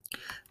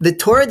The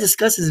Torah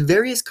discusses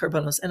various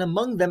korbanos, and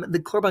among them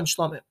the korban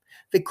shlomim.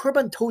 The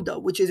korban toda,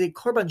 which is a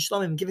korban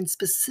shlomim given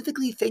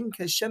specifically thanking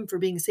Hashem for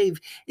being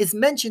saved, is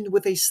mentioned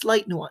with a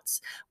slight nuance.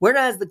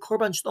 Whereas the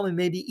korban shlomim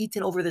may be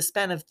eaten over the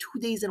span of 2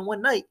 days and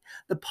 1 night,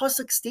 the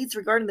pasuk states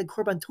regarding the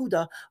korban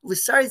toda,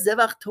 "V'sar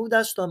zevach toda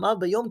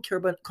shlomav b'yom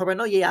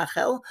korbano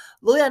yeachel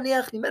lo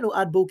yaneach mimenu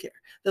ad boker."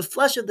 The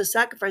flesh of the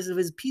sacrifice of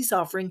his peace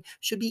offering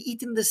should be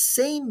eaten the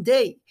same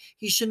day.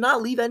 He should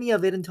not leave any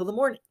of it until the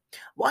morning.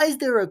 Why is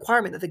there a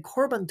requirement that the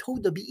korban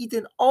toda be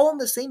eaten all on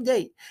the same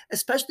day,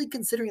 especially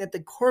considering that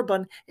the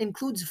korban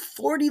includes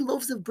 40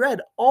 loaves of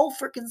bread, all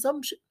for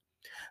consumption?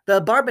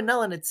 The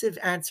Barbanel and Tzav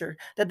answer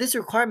that this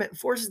requirement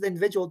forces the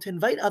individual to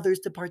invite others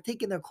to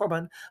partake in their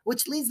korban,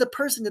 which leads the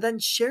person to then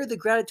share the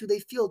gratitude they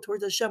feel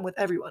towards Hashem with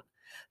everyone.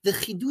 The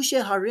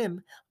Chidushe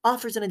Harim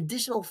offers an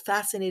additional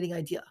fascinating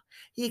idea.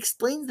 He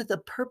explains that the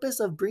purpose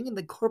of bringing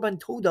the korban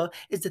toda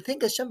is to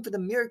thank Hashem for the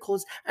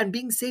miracles and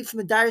being saved from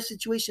the dire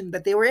situation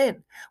that they were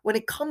in. When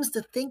it comes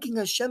to thanking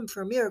Hashem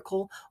for a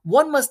miracle,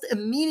 one must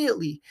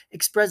immediately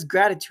express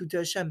gratitude to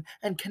Hashem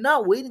and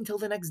cannot wait until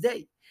the next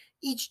day.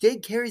 Each day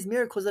carries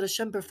miracles that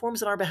Hashem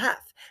performs on our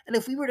behalf. And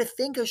if we were to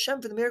thank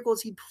Hashem for the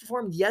miracles He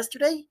performed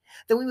yesterday,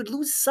 then we would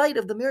lose sight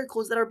of the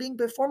miracles that are being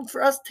performed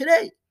for us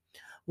today.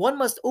 One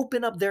must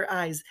open up their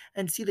eyes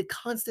and see the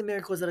constant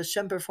miracles that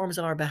Hashem performs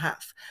on our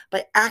behalf.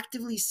 By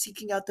actively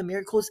seeking out the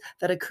miracles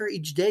that occur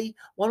each day,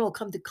 one will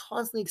come to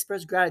constantly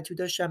express gratitude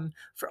to Hashem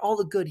for all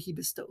the good He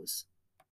bestows.